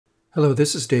Hello,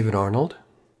 this is David Arnold.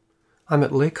 I'm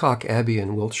at Lacock Abbey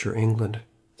in Wiltshire, England,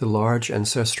 the large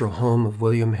ancestral home of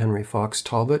William Henry Fox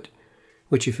Talbot,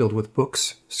 which he filled with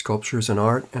books, sculptures, and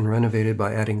art, and renovated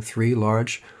by adding 3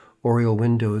 large oriel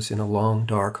windows in a long,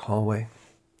 dark hallway.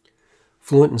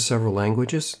 Fluent in several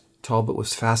languages, Talbot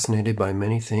was fascinated by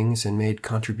many things and made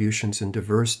contributions in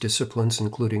diverse disciplines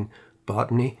including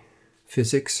botany,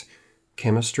 physics,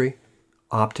 chemistry,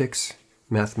 optics,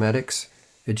 mathematics,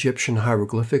 Egyptian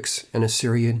hieroglyphics, and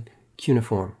Assyrian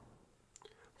cuneiform.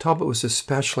 Talbot was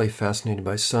especially fascinated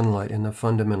by sunlight and the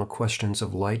fundamental questions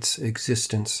of light's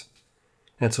existence.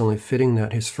 And it's only fitting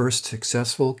that his first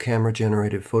successful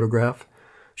camera-generated photograph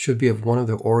should be of one of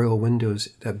the oriel windows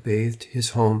that bathed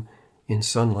his home in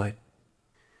sunlight.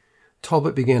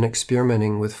 Talbot began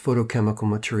experimenting with photochemical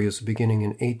materials beginning in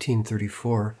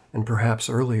 1834 and perhaps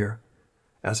earlier.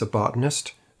 As a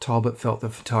botanist, Talbot felt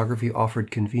that photography offered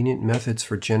convenient methods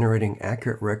for generating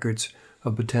accurate records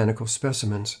of botanical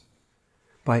specimens.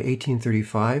 By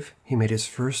 1835, he made his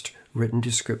first written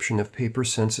description of paper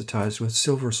sensitized with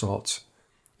silver salts.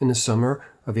 In the summer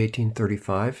of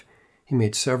 1835, he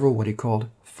made several what he called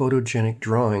photogenic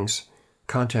drawings,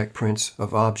 contact prints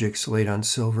of objects laid on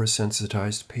silver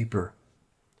sensitized paper.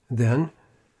 Then,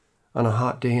 on a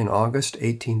hot day in August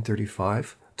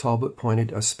 1835, Talbot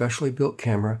pointed a specially built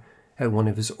camera at one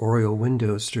of his oriel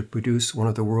windows to produce one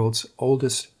of the world's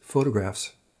oldest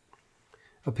photographs,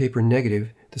 a paper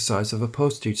negative the size of a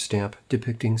postage stamp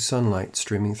depicting sunlight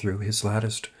streaming through his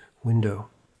latticed window.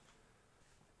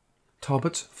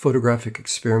 Talbot's photographic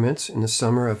experiments in the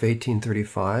summer of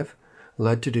 1835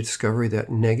 led to the discovery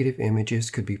that negative images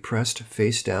could be pressed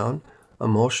face down,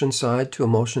 emulsion side to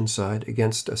emulsion side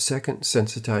against a second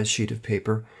sensitized sheet of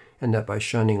paper, and that by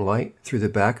shining light through the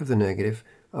back of the negative,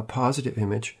 a positive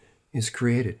image is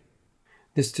created.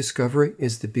 This discovery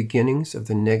is the beginnings of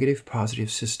the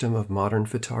negative-positive system of modern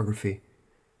photography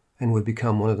and would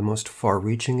become one of the most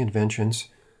far-reaching inventions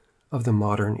of the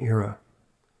modern era.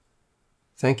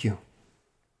 Thank you.